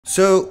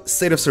So,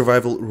 State of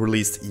Survival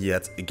released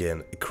yet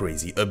again a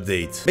crazy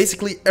update.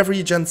 Basically,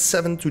 every Gen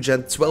 7 to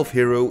Gen 12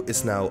 hero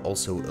is now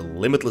also a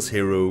limitless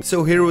hero.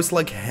 So heroes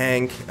like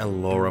Hank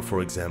and Laura,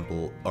 for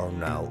example, are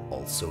now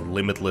also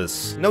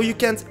limitless. Now you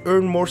can't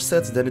earn more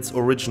stats than its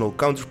original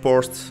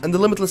counterpart, and the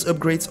limitless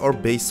upgrades are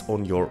based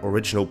on your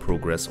original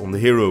progress on the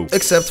hero,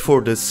 except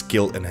for the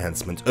skill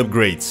enhancement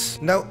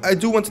upgrades. Now, I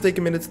do want to take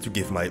a minute to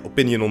give my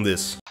opinion on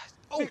this.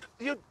 Oh,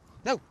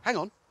 no, hang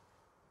on.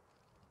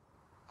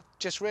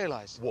 Just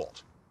realised.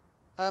 What?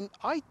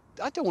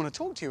 I don't want to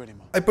talk to you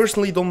anymore. I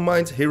personally don't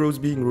mind heroes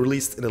being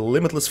released in a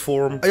limitless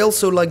form. I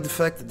also like the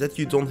fact that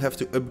you don't have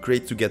to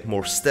upgrade to get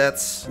more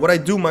stats. What I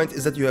do mind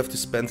is that you have to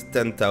spend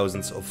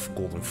 10,000s of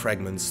golden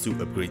fragments to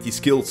upgrade these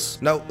skills.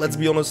 Now, let's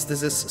be honest,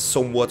 this is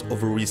somewhat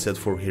of a reset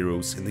for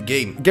heroes in the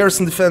game.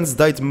 Garrison Defense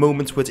died the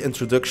moment with the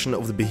introduction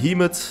of the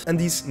Behemoth, and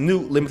these new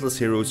limitless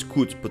heroes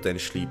could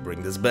potentially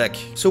bring this back.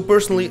 So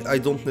personally, I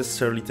don't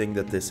necessarily think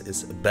that this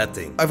is a bad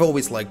thing. I've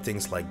always liked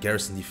things like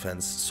Garrison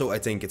Defense, so I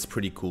think it's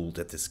pretty cool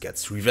that this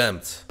gets revamped.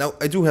 Now,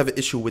 I do have an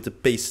issue with the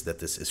pace that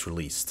this is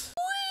released.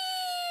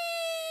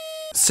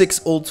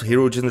 6 old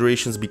hero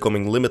generations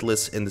becoming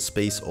limitless in the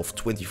space of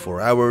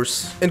 24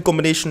 hours, in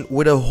combination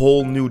with a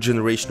whole new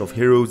generation of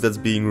heroes that's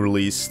being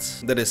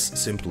released. That is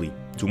simply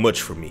too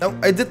much for me. Now,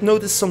 I did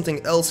notice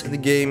something else in the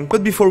game,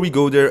 but before we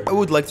go there, I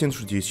would like to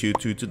introduce you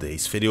to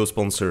today's video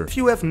sponsor. If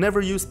you have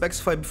never used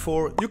Paxify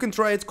before, you can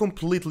try it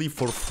completely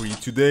for free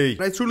today.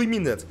 And I truly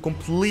mean that,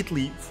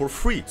 completely for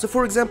free. So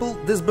for example,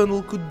 this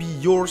bundle could be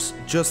yours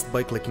just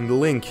by clicking the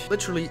link.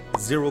 Literally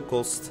zero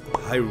cost,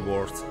 high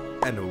reward,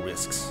 and no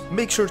risks.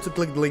 Make sure to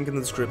click the link in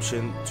the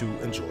description to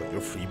enjoy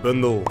your free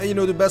bundle. And you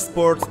know the best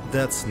part?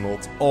 That's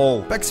not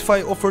all.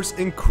 Paxify offers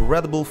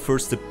incredible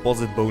first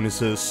deposit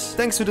bonuses.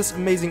 Thanks to this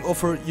amazing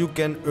offer, you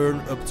can earn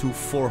up to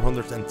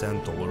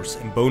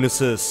 $410 in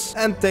bonuses.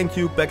 And thank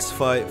you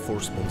Paxify for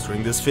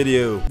sponsoring this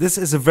video. This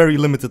is a very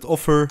limited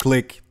offer.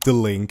 Click the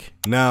link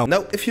now.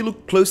 Now, if you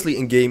look closely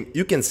in game,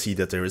 you can see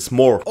that there is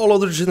more. All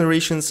other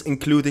generations,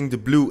 including the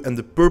blue and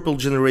the purple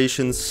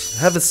generations,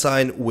 have a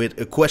sign with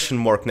a question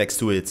mark next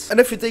to it. And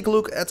if you take a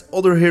look at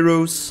other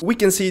heroes, we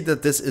can see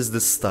that this is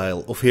the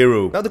style of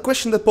hero. Now, the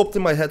question that popped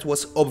in my head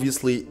was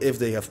obviously if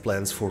they have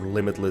plans for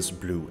limitless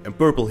blue and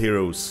purple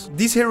heroes.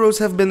 These heroes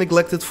have been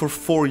neglected for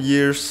 4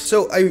 years,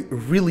 so I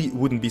really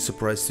wouldn't be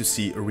surprised to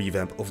see a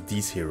revamp of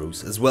these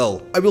heroes as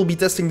well. I will be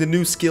testing the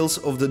new skills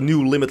of the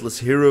new limitless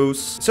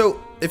heroes, so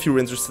if you're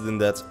interested in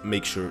that,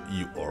 make sure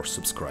you are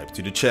subscribed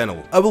to the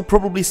channel. I will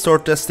probably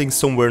start testing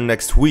somewhere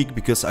next week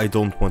because I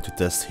don't want to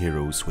test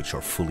heroes which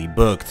are fully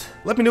bugged.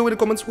 Let me know in the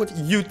comments what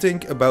you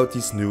think about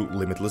these new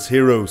limitless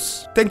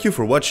heroes. Thank you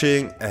for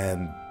watching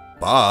and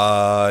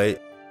bye!